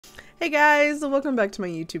Hey guys, welcome back to my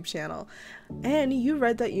YouTube channel. And you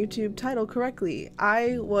read that YouTube title correctly.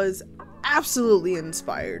 I was absolutely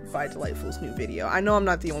inspired by Dollightfuls' new video. I know I'm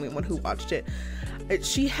not the only one who watched it.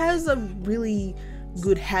 She has a really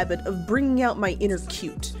good habit of bringing out my inner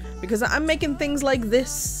cute, because I'm making things like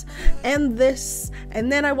this, and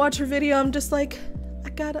then I watch her video, I'm just like, I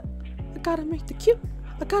gotta make the cute.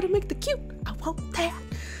 I gotta make the cute. I want that.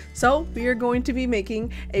 So we are going to be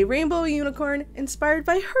making a rainbow unicorn inspired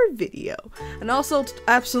by her video. And also,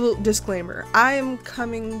 absolute disclaimer, I am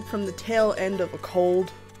coming from the tail end of a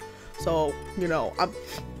cold, so you know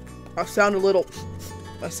I sound a little,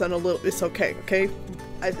 it's okay,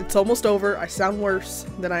 it's almost over. I sound worse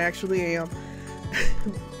than I actually am.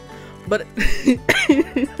 But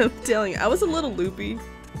I'm telling you, I was a little loopy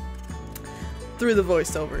through the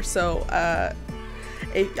voiceover, so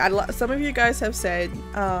some of you guys have said,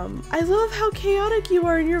 I love how chaotic you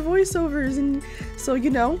are in your voiceovers, and so you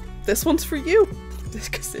know, this one's for you,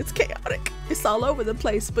 because it's chaotic. It's all over the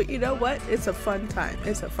place, but you know what? It's a fun time.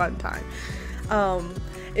 It's a fun time.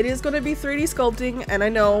 It is going to be 3D sculpting, and I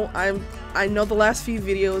know the last few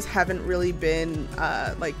videos haven't really been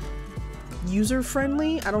like user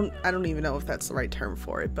friendly. I don't even know if that's the right term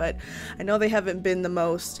for it, but I know they haven't been the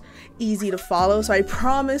most easy to follow, so I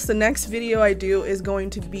promise the next video I do is going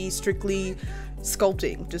to be strictly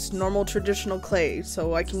sculpting, just normal traditional clay,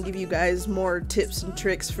 so I can give you guys more tips and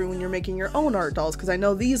tricks for when you're making your own art dolls, because I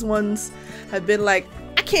know these ones have been like,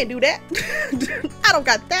 I can't do that. I don't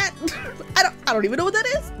got that. I don't even know what that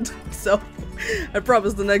is. So I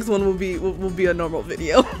promise the next one will be a normal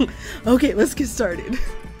video. Okay, let's get started.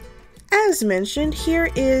 As mentioned, here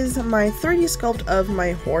is my 3D sculpt of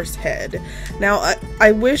my horse head. Now,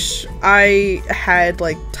 I wish I had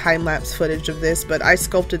like time-lapse footage of this, but I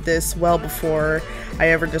sculpted this well before I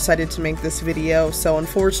ever decided to make this video, so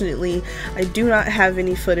unfortunately I do not have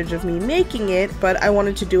any footage of me making it, but I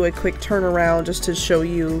wanted to do a quick turnaround just to show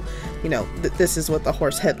you, you know, that this is what the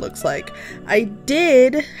horse head looks like. I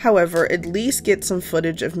did, however, at least get some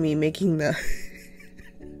footage of me making the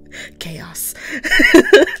chaos.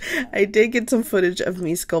 I did get some footage of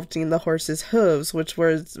me sculpting the horse's hooves, which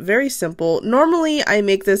was very simple. Normally I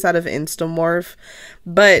make this out of Instamorph,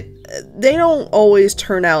 but they don't always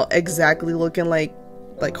turn out exactly looking like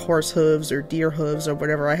horse hooves or deer hooves or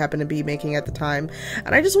whatever I happen to be making at the time,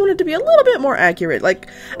 and I just wanted to be a little bit more accurate. Like,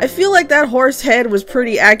 I feel like that horse head was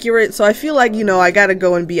pretty accurate, so I feel like, you know, I gotta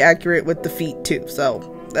go and be accurate with the feet too,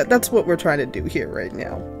 so that's what we're trying to do here right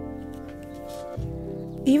now.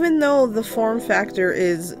 Even though the form factor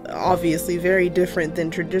is obviously very different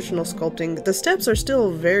than traditional sculpting, the steps are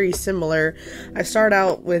still very similar. I start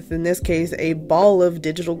out with, in this case, a ball of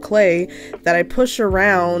digital clay that I push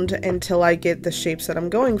around until I get the shapes that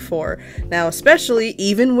I'm going for. Now, especially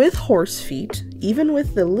even with horse feet, even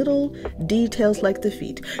with the little details like the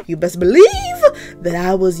feet, you best believe that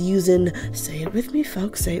I was using, say it with me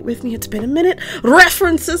folks, say it with me, it's been a minute,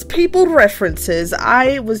 references, people, references.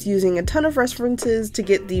 I was using a ton of references to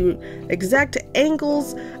get the exact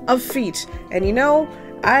angles of feet, and you know,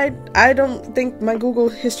 I don't think my Google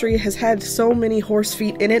history has had so many horse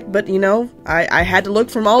feet in it, but you know, I had to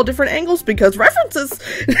look from all different angles because references.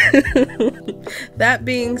 That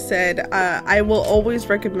being said, I will always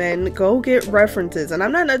recommend go get references, and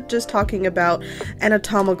I'm not just talking about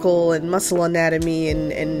anatomical and muscle anatomy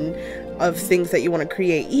and of things that you want to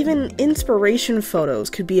create. Even inspiration photos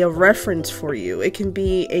could be a reference for you. It can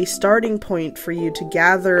be a starting point for you to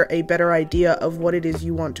gather a better idea of what it is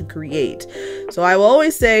you want to create. So I will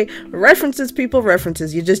always say, references, people,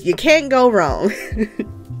 references. You can't go wrong.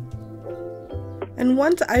 And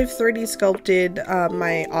once I've 3D sculpted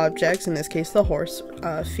my objects, in this case the horse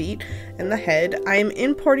feet and the head, I'm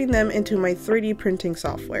importing them into my 3D printing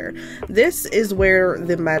software. This is where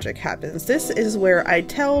the magic happens. This is where I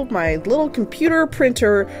tell my little computer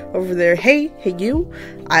printer over there, hey you,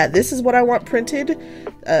 this is what I want printed,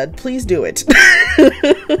 please do it.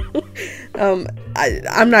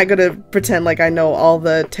 I'm not gonna pretend like I know all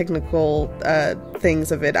the technical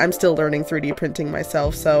things of it. I'm still learning 3D printing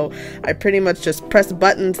myself, so I pretty much just press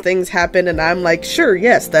buttons, things happen, and I'm like, sure,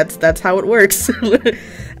 yes, that's how it works.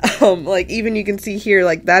 Like, even you can see here,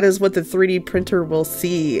 like, that is what the 3D printer will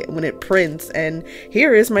see when it prints, and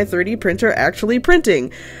here is my 3D printer actually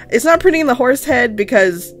printing. It's not printing the horse head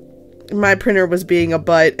because my printer was being a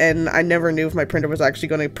butt, and I never knew if my printer was actually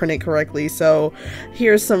going to print it correctly, so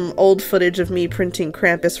here's some old footage of me printing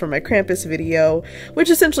Krampus from my Krampus video, which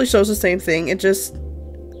essentially shows the same thing. It just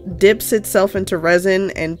dips itself into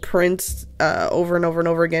resin and prints over and over and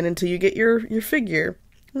over again until you get your figure.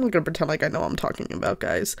 I'm not gonna pretend like I know what I'm talking about,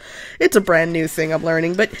 guys. It's a brand new thing I'm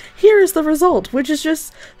learning, but here's the result, which is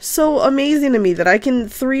just so amazing to me that I can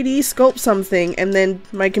 3D sculpt something and then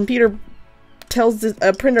my computer tells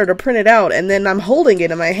a printer to print it out, and then I'm holding it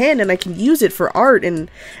in my hand and I can use it for art and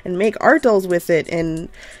make art dolls with it, and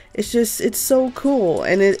it's so cool,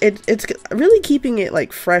 and it's really keeping it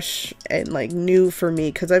like fresh and like new for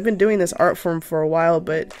me, because I've been doing this art form for a while,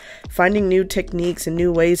 but finding new techniques and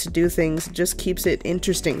new ways to do things just keeps it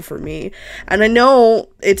interesting for me. And I know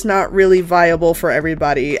it's not really viable for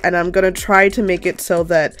everybody, and I'm gonna try to make it so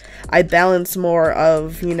that I balance more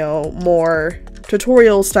of, you know, more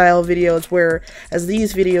tutorial style videos, where as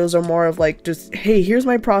these videos are more of like just, hey, here's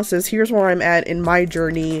my process, here's where I'm at in my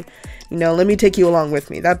journey, you know, let me take you along with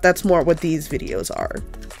me. That's more what these videos are.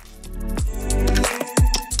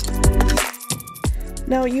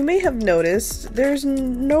 Now, you may have noticed there's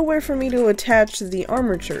nowhere for me to attach the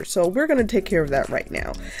armature, so we're going to take care of that right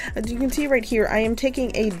now. As you can see right here, I am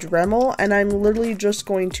taking a Dremel, and I'm literally just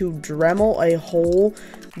going to Dremel a hole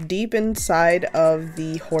deep inside of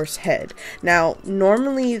the horse head. Now,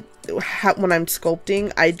 normally when I'm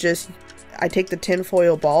sculpting, I take the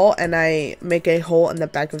tinfoil ball and I make a hole in the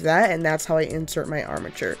back of that, and that's how I insert my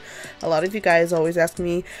armature. A lot of you guys always ask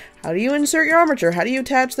me, how do you insert your armature? How do you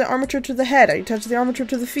attach the armature to the head? How do you attach the armature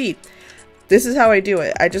to the feet? This is how I do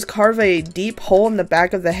it. I just carve a deep hole in the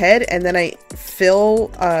back of the head, and then I fill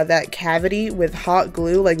that cavity with hot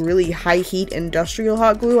glue, like really high heat industrial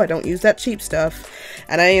hot glue. I don't use that cheap stuff.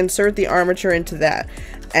 And I insert the armature into that.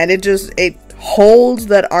 And it holds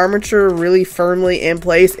that armature really firmly in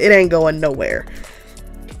place. It ain't going nowhere.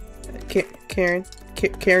 Karen,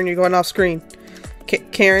 you're going off screen.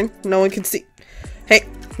 Karen, no one can see. Hey,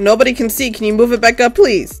 nobody can see. Can you move it back up,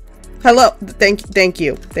 please? Hello. Thank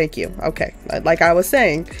you. Okay. Like I was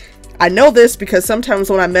saying, I know this because sometimes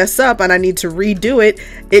when I mess up and I need to redo it,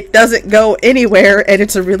 it doesn't go anywhere, and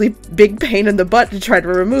it's a really big pain in the butt to try to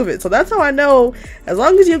remove it. So that's how I know, as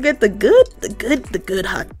long as you get the good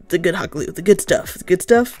hot glue, the good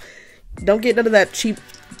stuff. Don't get none of that cheap,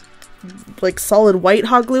 like solid white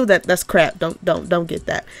hot glue. That's crap. Don't get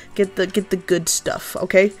that. Get the good stuff,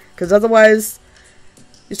 okay? Because otherwise,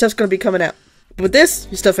 your stuff's gonna be coming out. But with this,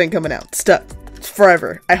 your stuff ain't coming out. It's stuck.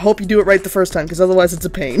 Forever. I hope you do it right the first time, because otherwise it's a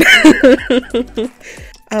pain.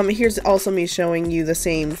 Here's also me showing you the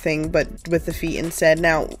same thing, but with the feet instead.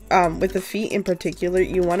 Now, with the feet in particular,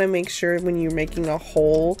 you want to make sure when you're making a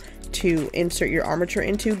hole to insert your armature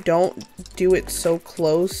into, don't do it so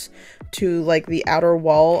close to like the outer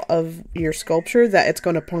wall of your sculpture that it's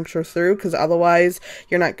going to puncture through, because otherwise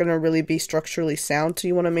you're not going to really be structurally sound. So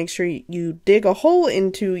you want to make sure you dig a hole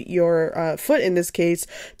into your foot in this case.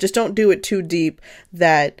 Just don't do it too deep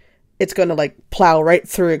that it's going to like plow right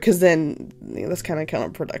through it, because then that's kind of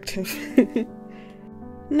counterproductive.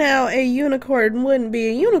 Now, a unicorn wouldn't be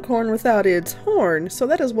a unicorn without its horn, so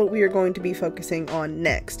that is what we are going to be focusing on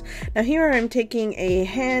next. Now here I'm taking a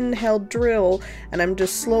handheld drill, and I'm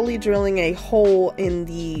just slowly drilling a hole in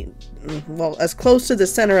the, well, as close to the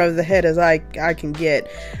center of the head as I can get.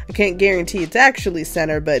 I can't guarantee it's actually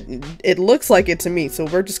center, but it looks like it to me, so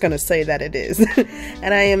we're just going to say that it is.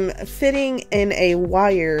 And I am fitting in a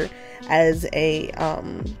wire as a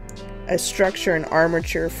structure and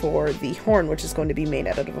armature for the horn, which is going to be made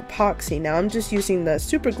out of epoxy. Now I'm just using the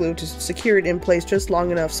super glue to secure it in place just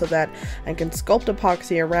long enough so that I can sculpt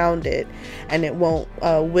epoxy around it and it won't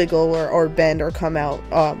wiggle or bend or come out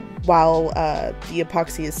while the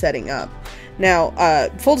epoxy is setting up. Now,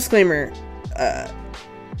 full disclaimer,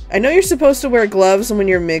 I know you're supposed to wear gloves when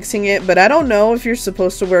you're mixing it, but I don't know if you're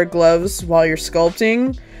supposed to wear gloves while you're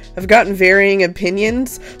sculpting. I've gotten varying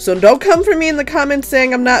opinions, so don't come for me in the comments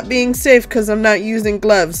saying I'm not being safe because I'm not using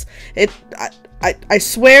gloves. I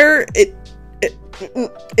swear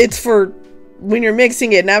it's for when you're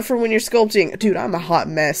mixing it, not for when you're sculpting. Dude, I'm a hot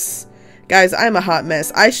mess. Guys, I'm a hot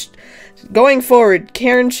mess. Going forward,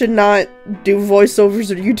 Karen should not do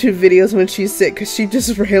voiceovers or YouTube videos when she's sick, because she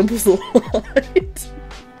just rambles a lot.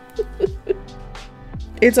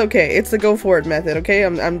 It's okay. It's the go for it method, okay?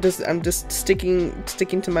 I'm just sticking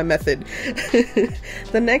to my method.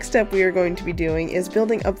 The next step we are going to be doing is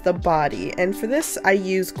building up the body, and for this I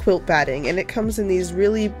use quilt batting, and it comes in these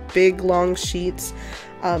really big long sheets.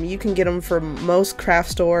 You can get them from most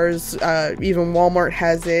craft stores, even Walmart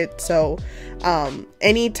has it. So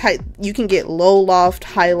any type, you can get low loft,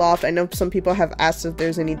 high loft. I know some people have asked if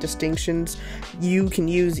there's any distinctions. You can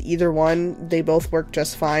use either one. They both work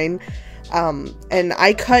just fine. And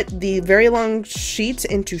I cut the very long sheets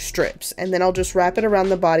into strips, and then I'll just wrap it around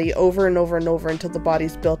the body over and over and over until the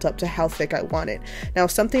body's built up to how thick I want it. Now,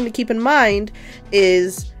 something to keep in mind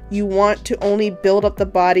is you want to only build up the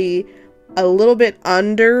body a little bit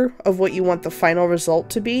under of what you want the final result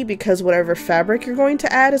to be, because whatever fabric you're going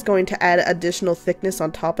to add is going to add additional thickness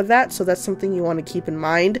on top of that. So that's something you want to keep in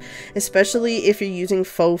mind, especially if you're using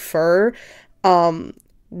faux fur.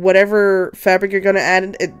 Whatever fabric you're going to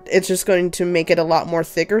add, it's just going to make it a lot more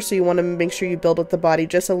thicker. So you want to make sure you build up the body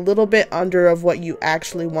just a little bit under of what you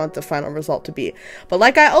actually want the final result to be. But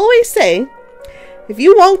like I always say, if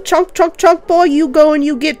you want chunk, chunk, chunk boy, you go and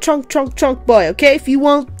you get chunk, chunk, chunk boy, okay? If you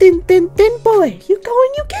want thin, thin, thin boy, you go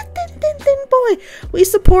and you get thin, thin, thin boy. We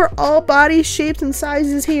support all body shapes and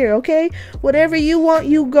sizes here, okay? Whatever you want,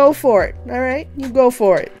 you go for it, all right? You go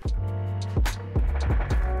for it.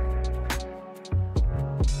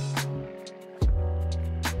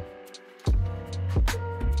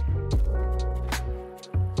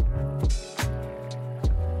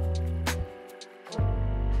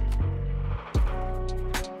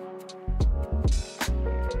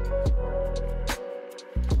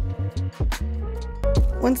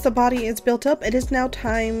 Once the body is built up, it is now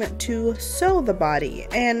time to sew the body.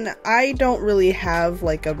 And I don't really have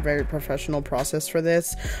like a very professional process for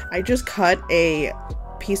this. I just cut a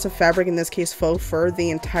piece of fabric, in this case faux fur,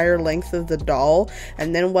 the entire length of the doll.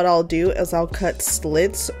 And then what I'll do is I'll cut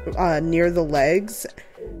slits near the legs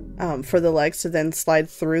for the legs to then slide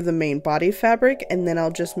through the main body fabric. And then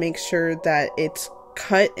I'll just make sure that it's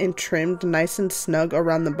cut and trimmed nice and snug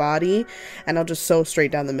around the body, and I'll just sew straight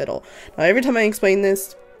down the middle. Now every time I explain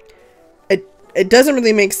this, it doesn't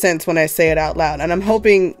really make sense when I say it out loud, and I'm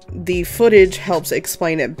hoping the footage helps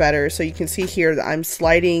explain it better. So you can see here that I'm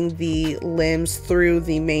sliding the limbs through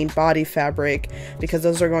the main body fabric, because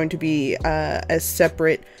those are going to be a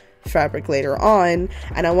separate fabric later on,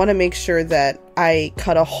 and I want to make sure that I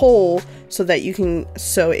cut a hole so that you can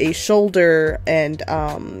sew a shoulder and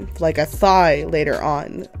like a thigh later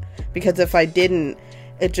on, because if I didn't,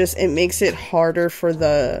 it makes it harder for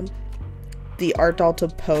the art doll to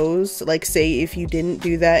pose. Like say if you didn't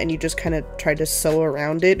do that and you just kind of try to sew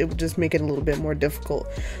around it, it would just make it a little bit more difficult.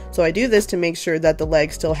 So I do this to make sure that the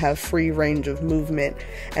legs still have free range of movement.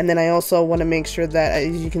 And then I also want to make sure that,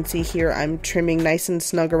 as you can see here, I'm trimming nice and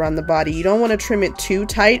snug around the body. You don't want to trim it too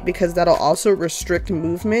tight, because that'll also restrict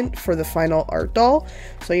movement for the final art doll.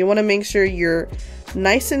 So you want to make sure you're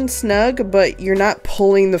nice and snug, but you're not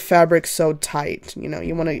pulling the fabric so tight. You know,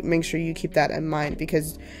 you want to make sure you keep that in mind,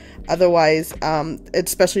 because otherwise,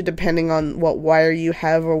 especially depending on what wire you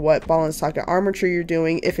have or what ball and socket armature you're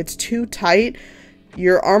doing, if it's too tight,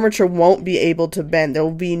 your armature won't be able to bend. There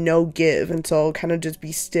will be no give, and so it'll kind of just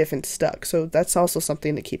be stiff and stuck. So that's also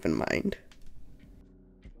something to keep in mind.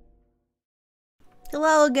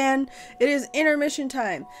 Hello again, it is intermission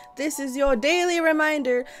time. This is your daily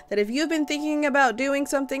reminder that if you've been thinking about doing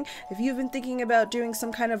something, if you've been thinking about doing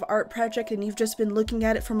some kind of art project and you've just been looking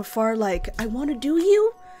at it from afar like, I want to do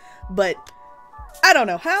you, but I don't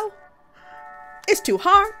know how. It's too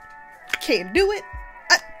hard. I can't do it.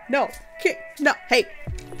 No, hey,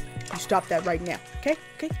 you stop that right now, okay?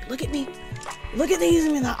 Look at me. Look at these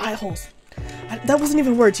in the eye holes. That wasn't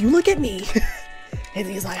even words. You look at me in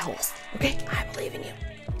these eye holes, okay? I believe in you.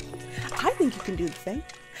 I think you can do the thing.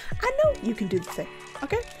 I know you can do the thing,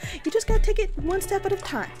 okay? You just gotta take it one step at a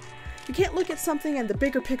time. You can't look at something and the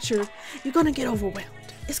bigger picture. You're gonna get overwhelmed.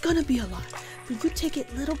 It's gonna be a lot. But you take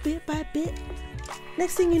it little bit by bit.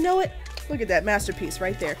 Next thing you know it, look at that masterpiece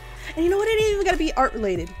right there. And you know what? It ain't even gotta be art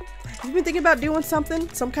related. You've been thinking about doing something,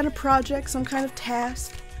 some kind of project, some kind of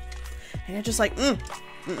task, and you're just like,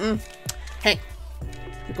 hey,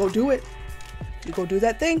 you go do it. You go do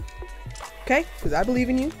that thing, okay? Because I believe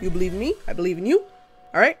in you. You believe in me. I believe in you.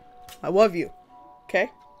 All right? I love you, okay?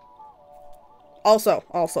 Also,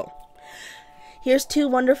 here's two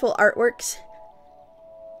wonderful artworks.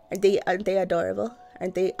 Aren't they adorable?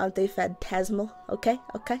 Aren't they phantasmal? Okay,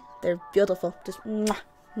 they're beautiful. Just mwah,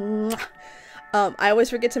 mwah. I always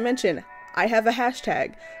forget to mention, I have a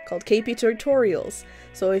hashtag called KP Tutorials.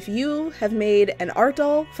 So if you have made an art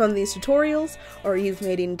doll from these tutorials, or you've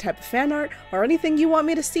made any type of fan art, or anything you want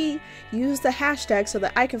me to see, use the hashtag so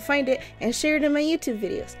that I can find it and share it in my YouTube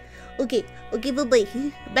videos. Okay,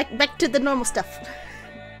 bye-bye. Back to the normal stuff.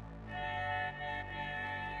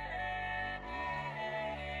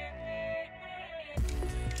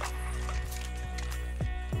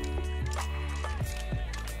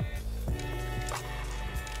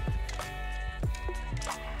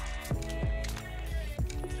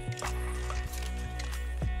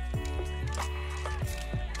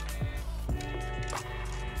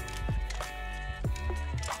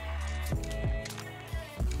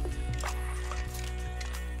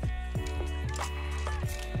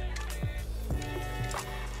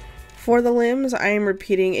 For the limbs, I am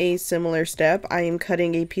repeating a similar step. I am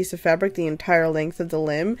cutting a piece of fabric the entire length of the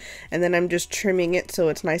limb, and then I'm just trimming it so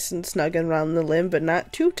it's nice and snug around the limb, but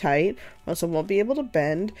not too tight, or else it won't be able to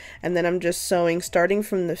bend. And then I'm just sewing, starting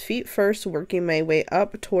from the feet first, working my way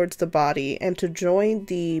up towards the body. And to join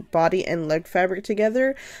the body and leg fabric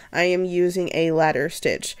together, I am using a ladder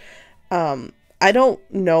stitch. I don't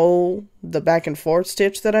know the back and forth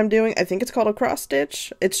stitch that I'm doing. I think it's called a cross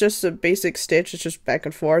stitch. It's just a basic stitch. It's just back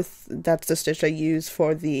and forth. That's the stitch I use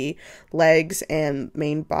for the legs and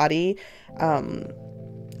main body.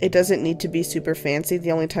 It doesn't need to be super fancy.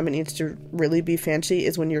 The only time it needs to really be fancy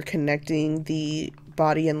is when you're connecting the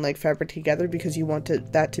body and leg fabric together, because you want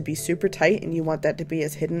that to be super tight and you want that to be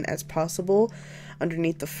as hidden as possible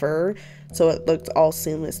underneath the fur, so it looks all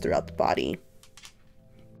seamless throughout the body.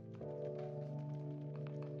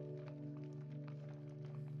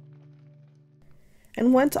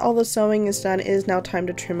 And once all the sewing is done, it is now time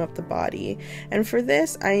to trim up the body. And for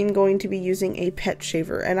this, I am going to be using a pet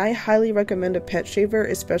shaver. And I highly recommend a pet shaver,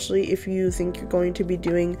 especially if you think you're going to be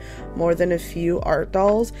doing more than a few art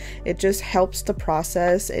dolls. It just helps the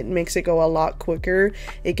process. It makes it go a lot quicker.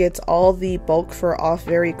 It gets all the bulk fur off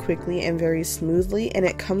very quickly and very smoothly. And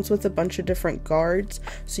it comes with a bunch of different guards,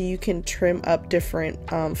 so you can trim up different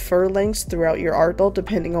fur lengths throughout your art doll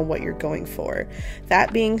depending on what you're going for.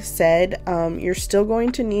 That being said, you're still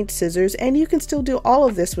going to need scissors, and you can still do all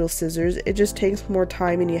of this with scissors. It just takes more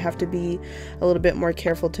time and you have to be a little bit more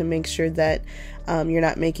careful to make sure that you're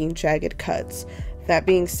not making jagged cuts. That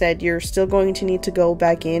being said, you're still going to need to go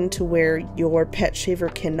back into where your pet shaver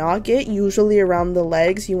cannot get, usually around the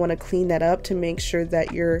legs. You want to clean that up to make sure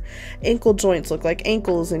that your ankle joints look like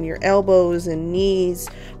ankles and your elbows and knees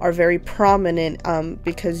are very prominent,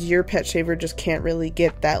 because your pet shaver just can't really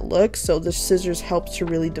get that look. So the scissors helps to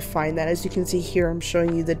really define that. As you can see here, I'm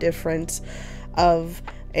showing you the difference of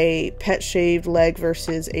a pet shaved leg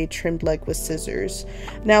versus a trimmed leg with scissors.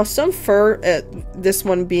 Now, some fur, this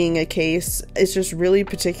one being a case, is just really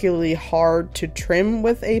particularly hard to trim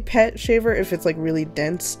with a pet shaver. If it's like really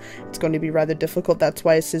dense, it's going to be rather difficult. That's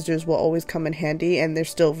why scissors will always come in handy, and they're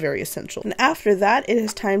still very essential. And after that, it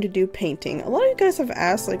is time to do painting. A lot of you guys have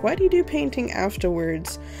asked, like, why do you do painting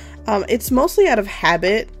afterwards? It's mostly out of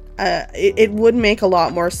habit. It would make a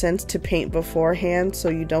lot more sense to paint beforehand so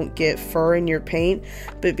you don't get fur in your paint,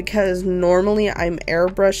 but because normally I'm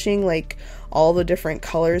airbrushing like all the different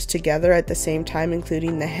colors together at the same time,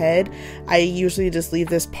 including the head, I usually just leave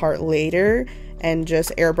this part later and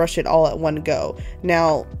just airbrush it all at one go.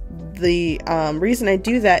 Now, the reason I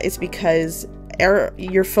do that is because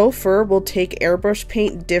your faux fur will take airbrush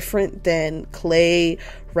paint different than clay,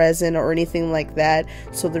 resin, or anything like that.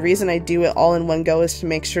 So the reason I do it all in one go is to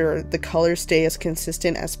make sure the colors stay as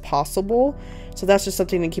consistent as possible. So that's just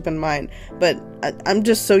something to keep in mind. But I'm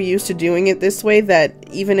just so used to doing it this way that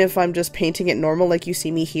even if I'm just painting it normal like you see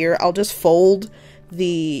me here, I'll just fold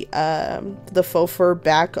the faux fur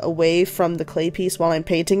back away from the clay piece while I'm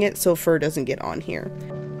painting it so fur doesn't get on here.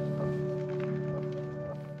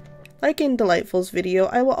 Like in Dollightfuls video,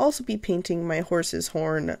 I will also be painting my horse's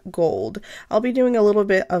horn gold. I'll be doing a little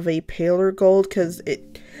bit of a paler gold because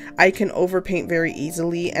I can overpaint very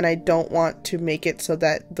easily, and I don't want to make it so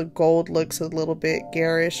that the gold looks a little bit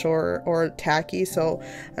garish or tacky, so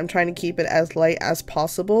I'm trying to keep it as light as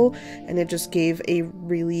possible, and it just gave a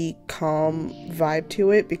really calm vibe to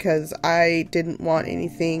it because I didn't want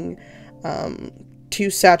anything too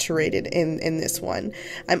saturated in this one.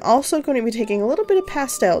 I'm also going to be taking a little bit of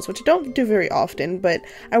pastels, which I don't do very often, but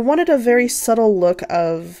I wanted a very subtle look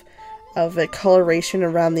of a coloration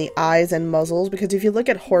around the eyes and muzzles, because if you look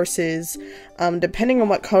at horses, depending on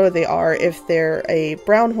what color they are, if they're a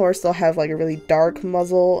brown horse, they'll have like a really dark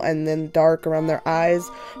muzzle and then dark around their eyes,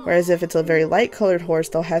 whereas if it's a very light colored horse,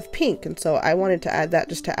 they'll have pink. And so I wanted to add that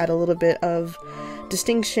just to add a little bit of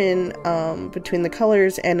distinction between the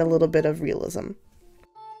colors and a little bit of realism.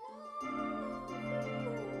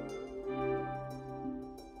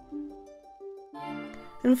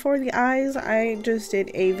 And for the eyes, I just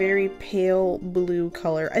did a very pale blue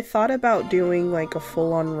color. I thought about doing like a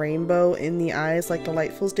full-on rainbow in the eyes like the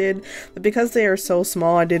Dollightfuls did, but because they are so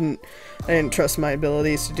small, I didn't trust my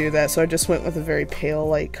abilities to do that, so I just went with a very pale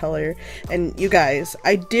light color. And you guys,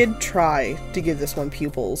 I did try to give this one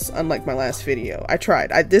pupils, unlike my last video. I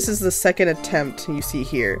tried. This is the second attempt you see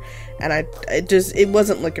here, and it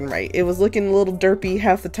wasn't looking right. It was looking a little derpy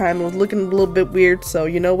half the time. It was looking a little bit weird, so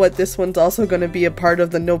you know what? This one's also going to be a part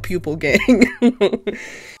of the no pupil gang.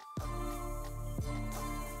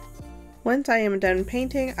 Once I am done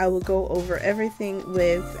painting, I will go over everything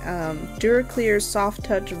with Duraclear's Soft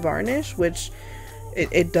Touch Varnish, which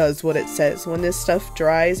it does what it says. When this stuff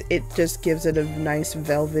dries, it just gives it a nice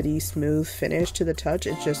velvety smooth finish to the touch.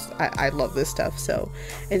 It's just, I love this stuff. So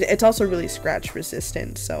it's also really scratch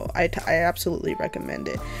resistant, so I absolutely recommend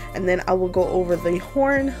it. And then I will go over the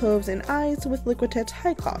horn, hooves, and eyes with Liquitex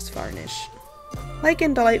high gloss varnish. Like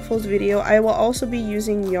in Dollightfuls video, I will also be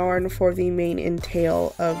using yarn for the mane and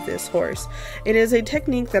tail of this horse. It is a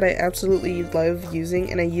technique that I absolutely love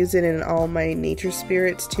using, and I use it in all my nature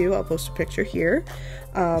spirits too. I'll post a picture here.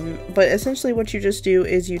 But essentially what you just do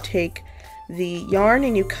is you take the yarn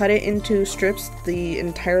and you cut it into strips the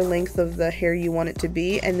entire length of the hair you want it to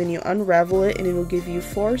be, and then you unravel it and it will give you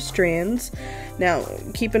 4 strands. Now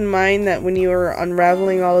keep in mind that when you are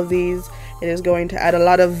unraveling all of these, it is going to add a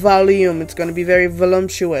lot of volume. It's going to be very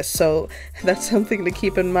voluptuous, so that's something to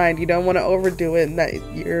keep in mind. You don't want to overdo it and that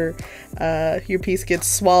your piece gets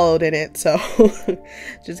swallowed in it, so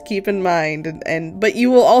just keep in mind. But you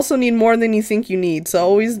will also need more than you think you need, so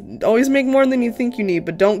always make more than you think you need,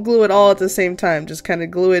 but don't glue it all at the same time. Just kind of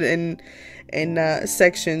glue it in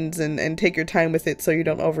sections and take your time with it so you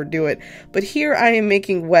don't overdo it. But here I am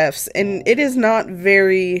making wefts, and it is not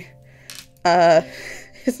very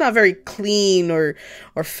it's not very clean or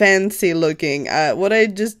fancy looking. What I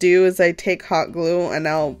just do is I take hot glue and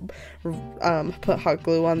I'll put hot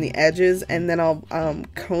glue on the edges, and then I'll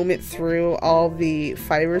comb it through all the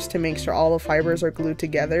fibers to make sure all the fibers are glued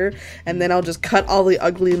together, and then I'll just cut all the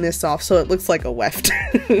ugliness off so it looks like a weft.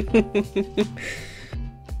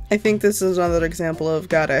 I think this is another example of,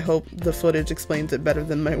 God, I hope the footage explains it better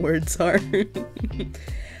than my words are.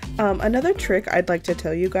 Another trick I'd like to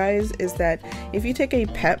tell you guys is that if you take a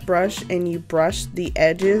pet brush and you brush the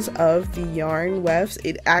edges of the yarn wefts,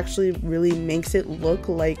 it actually really makes it look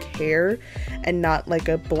like hair and not like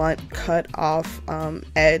a blunt cut off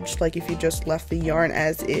edge, like if you just left the yarn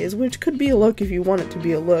as is, which could be a look if you want it to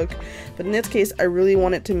be a look. But in this case, I really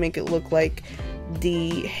want it to make it look like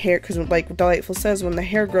the hair, because like Dollightful says, when the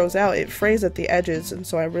hair grows out it frays at the edges, and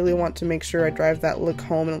so I really want to make sure I drive that look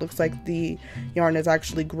home and it looks like the yarn is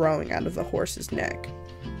actually growing out of the horse's neck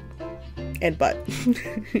and butt.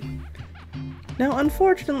 Now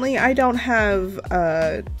unfortunately I don't have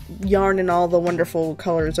yarn in all the wonderful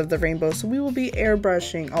colors of the rainbow, so we will be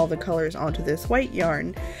airbrushing all the colors onto this white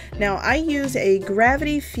yarn. Now I use a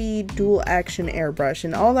gravity feed dual action airbrush,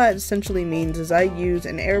 and all that essentially means is I use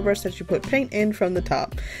an airbrush that you put paint in from the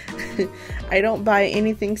top. I don't buy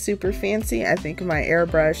anything super fancy. I think my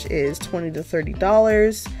airbrush is $20 to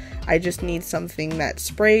 $30. I just need something that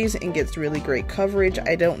sprays and gets really great coverage.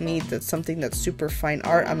 I don't need something that's super fine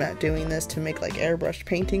art. I'm not doing this to make like airbrush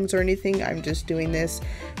paintings or anything. I'm just doing this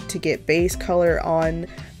to get base color on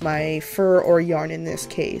my fur or yarn in this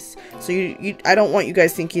case. So I don't want you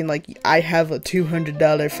guys thinking like I have a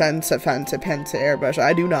 $200 fancy airbrush.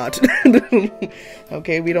 I do not.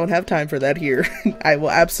 Okay, we don't have time for that here. I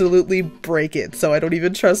will absolutely break it, so I don't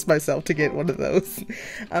even trust myself to get one of those.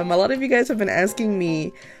 A lot of you guys have been asking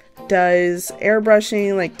me, does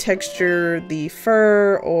airbrushing like texture the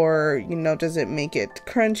fur, or does it make it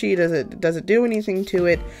crunchy? Does it do anything to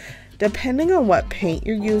it? Depending on what paint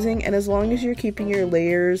you're using, and as long as you're keeping your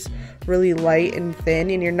layers really light and thin,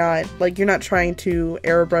 and you're not trying to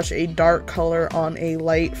airbrush a dark color on a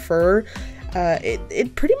light fur,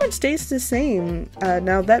 it pretty much stays the same.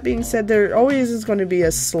 Now that being said, there always is going to be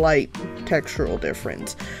a slight textural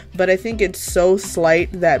difference, but I think it's so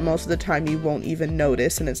slight that most of the time you won't even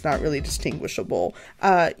notice, and it's not really distinguishable.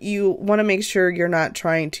 You want to make sure you're not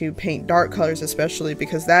trying to paint dark colors, especially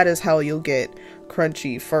because that is how you'll get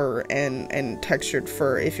crunchy fur and textured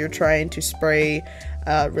fur. If you're trying to spray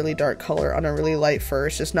really dark color on a really light fur,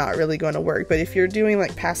 it's just not really going to work. But if you're doing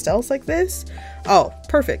like pastels like this, oh,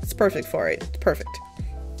 perfect. It's perfect for it. It's perfect.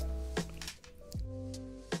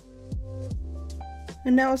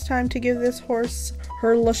 And now it's time to give this horse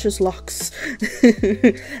her luscious locks.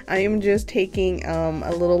 I am just taking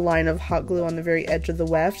a little line of hot glue on the very edge of the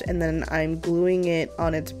weft, and then I'm gluing it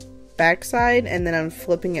on its backside, and then I'm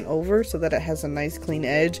flipping it over so that it has a nice clean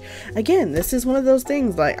edge. Again, this is one of those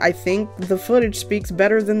things, like, I think the footage speaks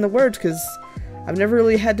better than the words, because I've never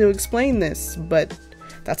really had to explain this, but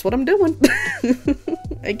that's what I'm doing.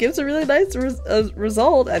 It gives a really nice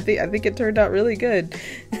result. I think it turned out really good.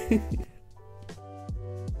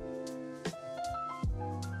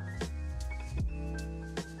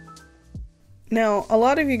 Now, a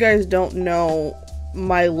lot of you guys don't know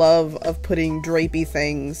my love of putting drapey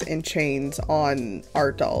things and chains on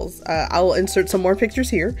art dolls. I'll insert some more pictures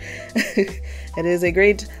here. It is a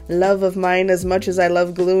great love of mine. As much as I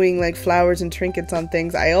love gluing like flowers and trinkets on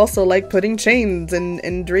things, I also like putting chains and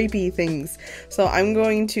drapey things. So I'm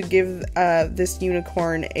going to give this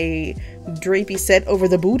unicorn a drapey set over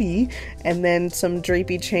the booty and then some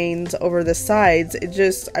drapey chains over the sides.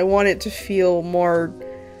 I want it to feel more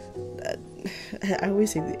I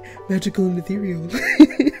always say magical and ethereal,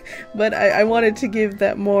 but I wanted to give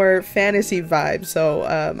that more fantasy vibe, so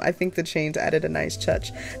I think the chains added a nice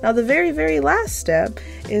touch. Now the very, very last step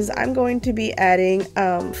is I'm going to be adding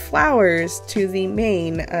flowers to the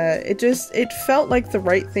mane. It felt like the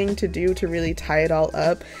right thing to do to really tie it all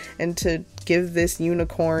up and to give this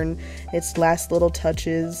unicorn its last little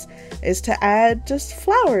touches, is to add just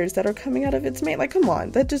flowers that are coming out of its mane. Like, come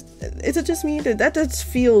on, is it just me? That just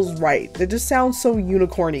feels right. It just sounds so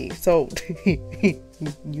unicorny. So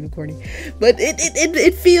unicorny, but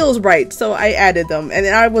it feels right. So I added them, and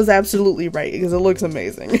I was absolutely right because it looks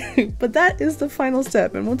amazing. But that is the final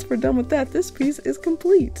step, and once we're done with that, this piece is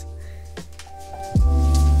complete.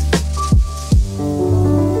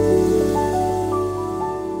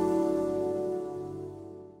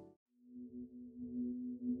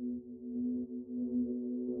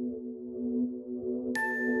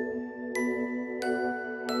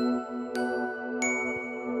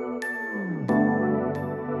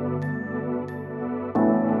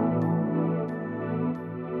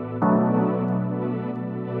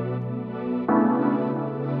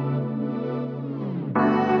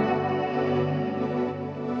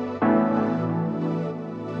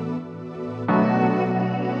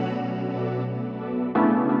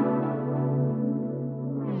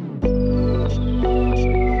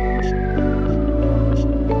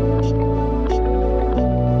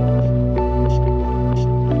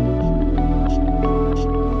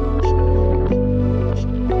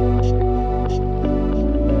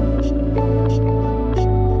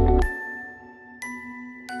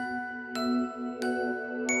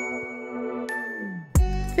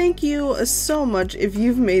 Thank you so much if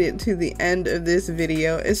you've made it to the end of this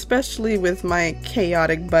video, especially with my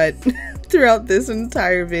chaotic butt throughout this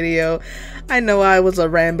entire video. I know I was a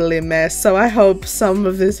rambling mess, so I hope some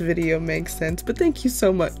of this video makes sense, but thank you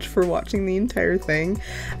so much for watching the entire thing.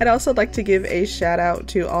 I'd also like to give a shout out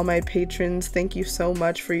to all my patrons. Thank you so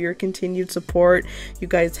much for your continued support. You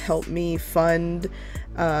guys help me fund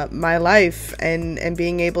my life and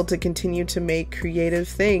being able to continue to make creative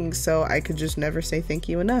things, so I could just never say thank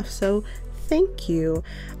you enough. So thank you.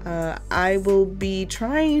 I will be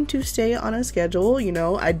trying to stay on a schedule. You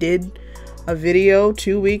know, I did a video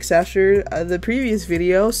 2 weeks after the previous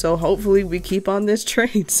video, so hopefully we keep on this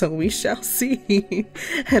train, so we shall see.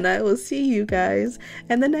 And I will see you guys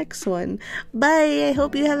in the next one. Bye. I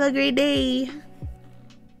hope you have a great day.